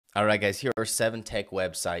All right, guys, here are 7 tech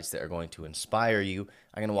websites that are going to inspire you.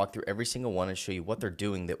 I'm going to walk through every single one and show you what they're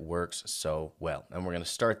doing that works so well. And we're going to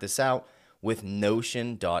start this out with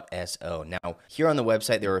Notion.so. Now, here on the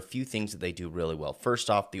website, there are a few things that they do really well. First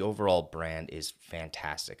off, the overall brand is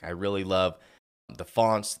fantastic. I really love the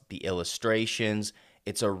fonts, the illustrations.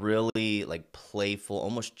 It's a really like playful,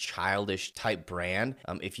 almost childish type brand.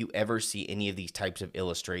 If you ever see any of these types of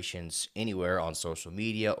illustrations anywhere on social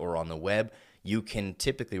media or on the web, you can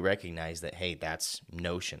typically recognize that, hey, that's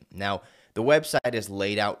Notion. Now, the website is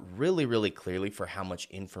laid out really, really clearly for how much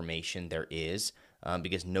information there is,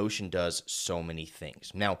 because Notion does so many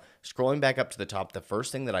things. Now, scrolling back up to the top, the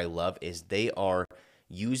first thing that I love is they are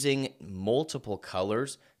using multiple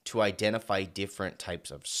colors to identify different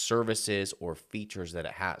types of services or features that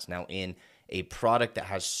it has. Now, in a product that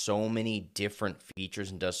has so many different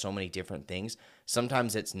features and does so many different things,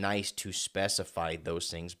 sometimes it's nice to specify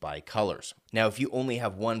those things by colors. Now, if you only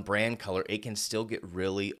have one brand color, it can still get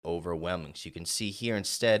really overwhelming. So you can see here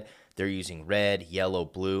instead, they're using red, yellow,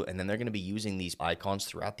 blue, and then they're going to be using these icons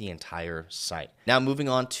throughout the entire site. Now, moving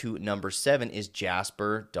on to number 7 is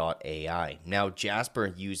Jasper.ai. Now,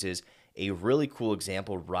 Jasper uses a really cool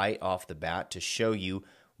example right off the bat to show you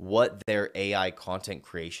what their AI content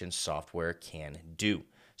creation software can do.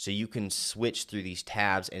 So you can switch through these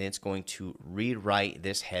tabs and it's going to rewrite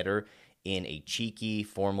this header in a cheeky,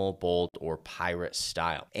 formal, bold, or pirate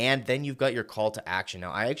style. And then you've got your call to action.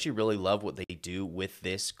 Now, I actually really love what they do with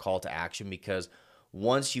this call to action because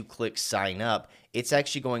once you click sign up, it's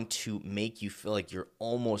actually going to make you feel like you're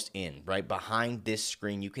almost in, right? Behind this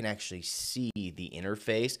screen, you can actually see the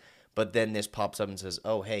interface, but then this pops up and says,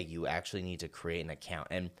 oh, hey, you actually need to create an account.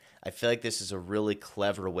 And I feel like this is a really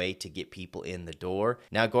clever way to get people in the door.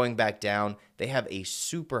 Now, going back down, they have a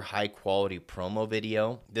super high quality promo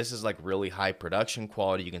video. This is like really high production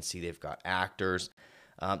quality. You can see they've got actors.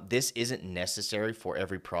 This isn't necessary for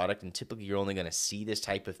every product, and typically you're only going to see this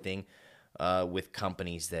type of thing with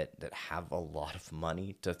companies that have a lot of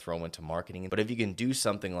money to throw into marketing. But if you can do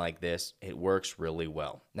something like this, it works really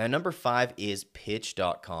well. Now, number 5 is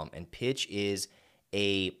Pitch.com, and Pitch is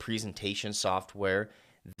a presentation software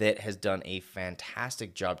that has done a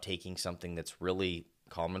fantastic job taking something that's really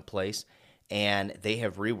commonplace, and they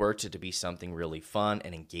have reworked it to be something really fun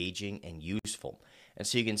and engaging and useful. And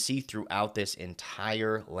so you can see throughout this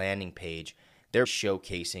entire landing page, they're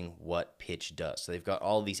showcasing what Pitch does. So they've got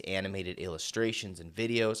all these animated illustrations and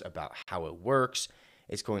videos about how it works.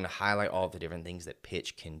 It's going to highlight all the different things that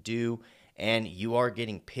Pitch can do, and you are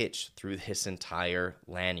getting pitched through this entire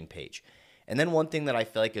landing page. And then one thing that I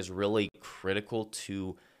feel like is really critical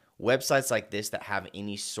to websites like this that have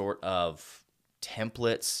any sort of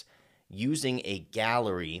templates, using a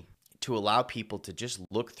gallery to allow people to just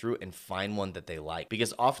look through and find one that they like.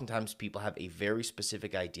 Because oftentimes people have a very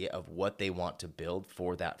specific idea of what they want to build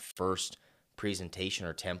for that first presentation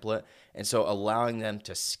or template. And so allowing them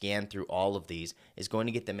to scan through all of these is going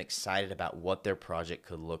to get them excited about what their project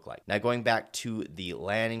could look like. Now, going back to the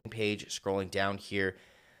landing page, scrolling down here,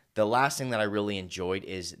 the last thing that I really enjoyed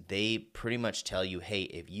is they pretty much tell you, hey,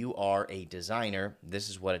 if you are a designer, this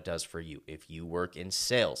is what it does for you. If you work in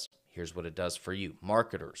sales, here's what it does for you.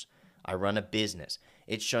 Marketers, I run a business.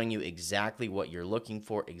 It's showing you exactly what you're looking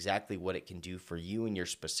for, exactly what it can do for you and your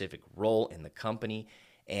specific role in the company.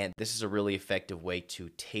 And this is a really effective way to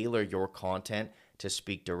tailor your content to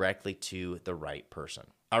speak directly to the right person.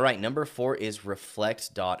 All right, number 4 is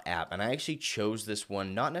Reflect.app. And I actually chose this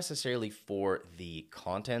one not necessarily for the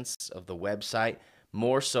contents of the website,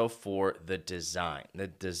 more so for the design. The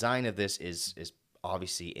design of this is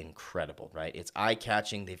obviously incredible, right? It's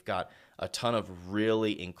eye-catching. They've got a ton of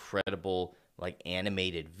really incredible like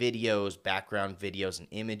animated videos, background videos, and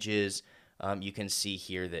images. You can see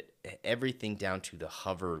here that everything down to the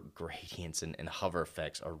hover gradients and hover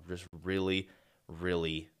effects are just really,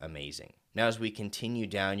 really amazing. Now, as we continue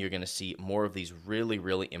down, you're going to see more of these really,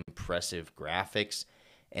 really impressive graphics.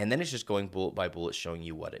 And then it's just going bullet by bullet showing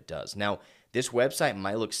you what it does. Now, this website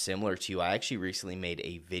might look similar to you. I actually recently made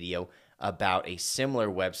a video about a similar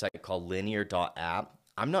website called Linear.app.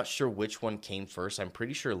 I'm not sure which one came first. I'm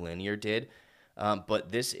pretty sure Linear did.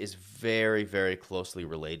 But this is very, very closely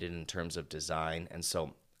related in terms of design. And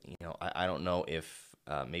so, I don't know if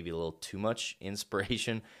maybe a little too much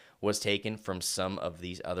inspiration was taken from some of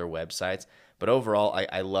these other websites. But overall,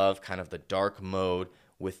 I love kind of the dark mode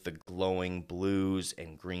with the glowing blues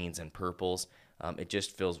and greens and purples. It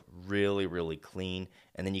just feels really, really clean.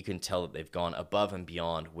 And then you can tell that they've gone above and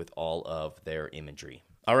beyond with all of their imagery.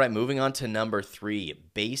 All right, moving on to number 3,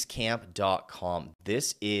 Basecamp.com.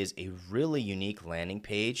 This is a really unique landing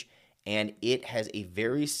page, and it has a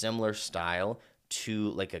very similar style to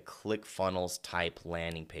like a ClickFunnels type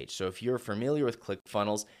landing page. So if you're familiar with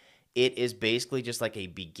ClickFunnels, it is basically just like a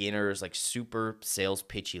beginner's like super sales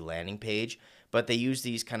pitchy landing page, but they use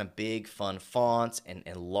these kind of big fun fonts and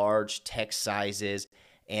large text sizes,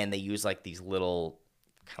 and they use like these little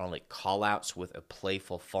kind of like call outs with a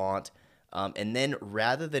playful font. And then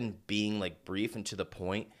rather than being like brief and to the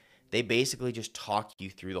point, they basically just talk you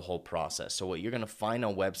through the whole process. So what you're going to find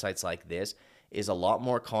on websites like this is a lot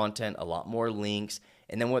more content, a lot more links.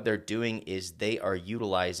 And then what they're doing is they are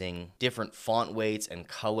utilizing different font weights and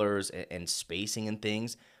colors and spacing and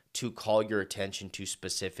things to call your attention to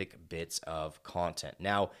specific bits of content.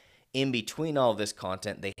 Now, in between all of this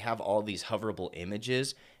content, they have all these hoverable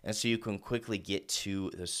images, and so you can quickly get to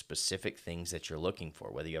the specific things that you're looking for.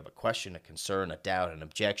 Whether you have a question, a concern, a doubt, an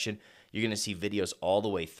objection, you're going to see videos all the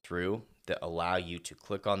way through that allow you to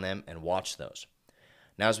click on them and watch those.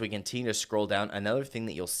 Now, as we continue to scroll down, another thing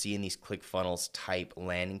that you'll see in these ClickFunnels type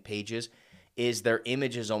landing pages is their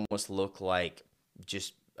images almost look like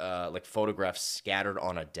just like photographs scattered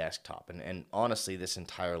on a desktop. And honestly, this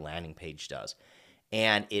entire landing page does.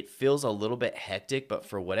 And it feels a little bit hectic, but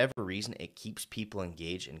for whatever reason, it keeps people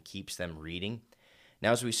engaged and keeps them reading.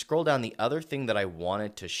 Now, as we scroll down, the other thing that I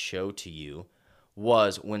wanted to show to you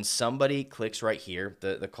was when somebody clicks right here,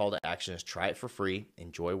 the call to action is try it for free,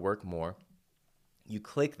 enjoy work more. You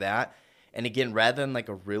click that, and again, rather than like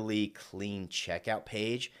a really clean checkout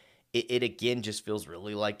page, it again just feels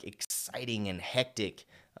really like exciting and hectic.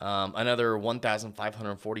 Another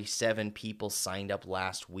 1,547 people signed up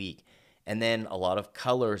last week. And then a lot of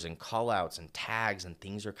colors and callouts and tags and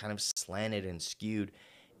things are kind of slanted and skewed.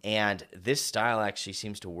 And this style actually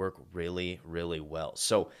seems to work really, really well.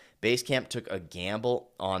 So Basecamp took a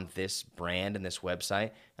gamble on this brand and this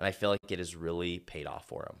website, and I feel like it has really paid off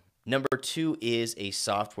for them. Number 2 is a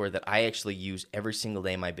software that I actually use every single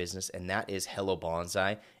day in my business, and that is Hello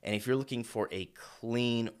Bonsai. And if you're looking for a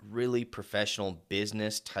clean, really professional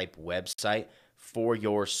business type website for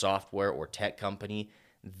your software or tech company,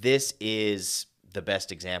 this is the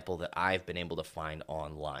best example that I've been able to find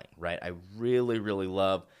online, right? I really, really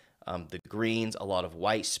love the greens, a lot of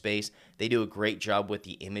white space. They do a great job with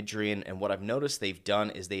the imagery. And what I've noticed they've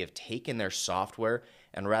done is they have taken their software,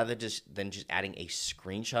 and rather than just adding a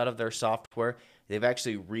screenshot of their software, they've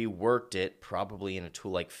actually reworked it, probably in a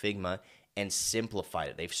tool like Figma, and simplified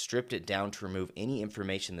it. They've stripped it down to remove any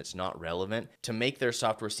information that's not relevant to make their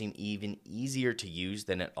software seem even easier to use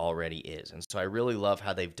than it already is. And so I really love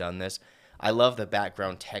how they've done this. I love the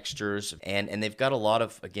background textures, and they've got a lot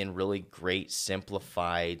of, again, really great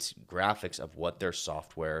simplified graphics of what their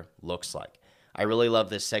software looks like. I really love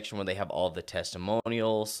this section where they have all of the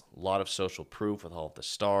testimonials, a lot of social proof with all of the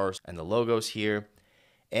stars and the logos here.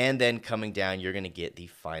 And then coming down, you're going to get the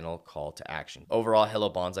final call to action. Overall, Hello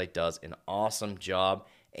Bonsai does an awesome job.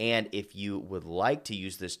 And if you would like to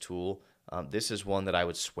use this tool, this is one that I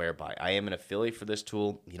would swear by. I am an affiliate for this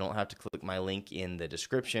tool. You don't have to click my link in the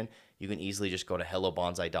description. You can easily just go to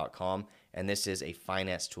hellobonsai.com. And this is a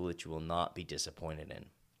finance tool that you will not be disappointed in.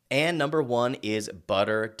 And number 1 is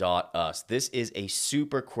Butter.us. This is a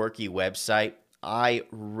super quirky website. I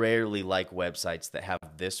rarely like websites that have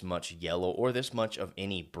this much yellow or this much of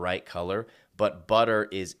any bright color, but Butter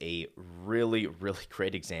is a really, really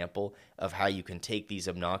great example of how you can take these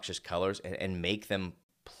obnoxious colors and make them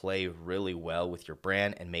play really well with your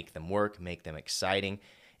brand and make them work, make them exciting.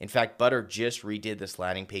 In fact, Butter just redid this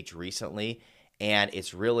landing page recently, and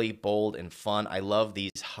it's really bold and fun. I love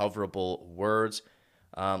these hoverable words.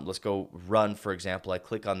 Let's go run, for example. I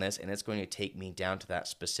click on this, and it's going to take me down to that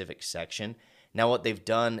specific section. Now, what they've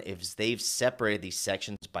done is they've separated these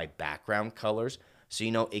sections by background colors, so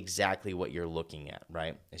you know exactly what you're looking at,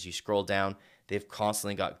 right? As you scroll down, they've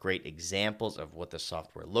constantly got great examples of what the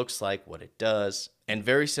software looks like, what it does, and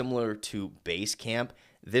very similar to Basecamp,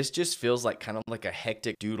 this just feels like kind of like a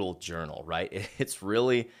hectic doodle journal, right? It's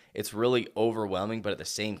really overwhelming, but at the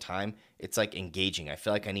same time, it's like engaging. I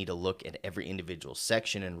feel like I need to look at every individual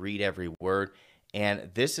section and read every word.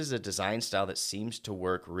 And this is a design style that seems to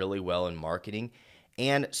work really well in marketing.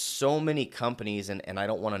 And so many companies, and I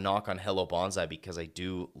don't want to knock on Hello Bonsai because I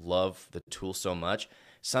do love the tool so much,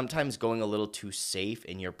 sometimes going a little too safe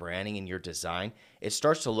in your branding and your design, it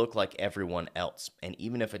starts to look like everyone else. And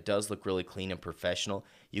even if it does look really clean and professional,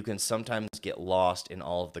 you can sometimes get lost in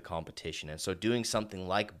all of the competition. And so doing something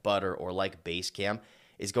like Butter or like Basecamp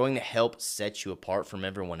is going to help set you apart from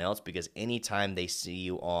everyone else, because anytime they see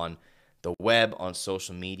you on the web, on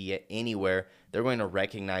social media, anywhere, they're going to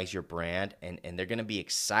recognize your brand, and they're going to be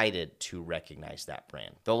excited to recognize that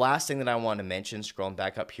brand. The last thing that I want to mention, scrolling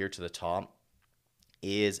back up here to the top,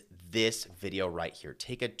 is this video right here.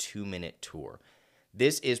 Take a 2-minute tour.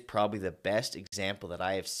 This is probably the best example that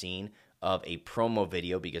I have seen of a promo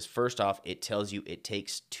video because first off, it tells you it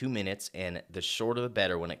takes 2 minutes, and the shorter the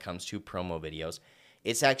better when it comes to promo videos.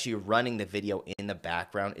 It's actually running the video in the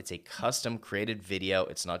background. It's a custom created video.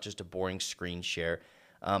 It's not just a boring screen share.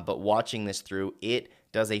 But watching this through, it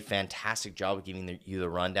does a fantastic job of giving you the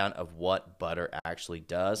rundown of what Butter actually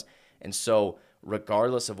does. And so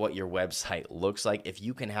regardless of what your website looks like, if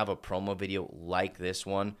you can have a promo video like this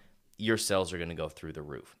one, your sales are going to go through the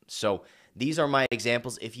roof. So these are my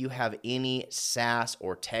examples. If you have any SaaS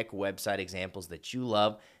or tech website examples that you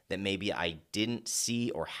love that maybe I didn't see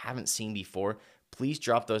or haven't seen before, please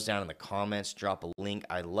drop those down in the comments, drop a link.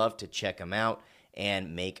 I'd love to check them out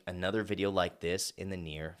and make another video like this in the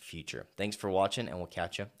near future. Thanks for watching, and we'll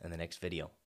catch you in the next video.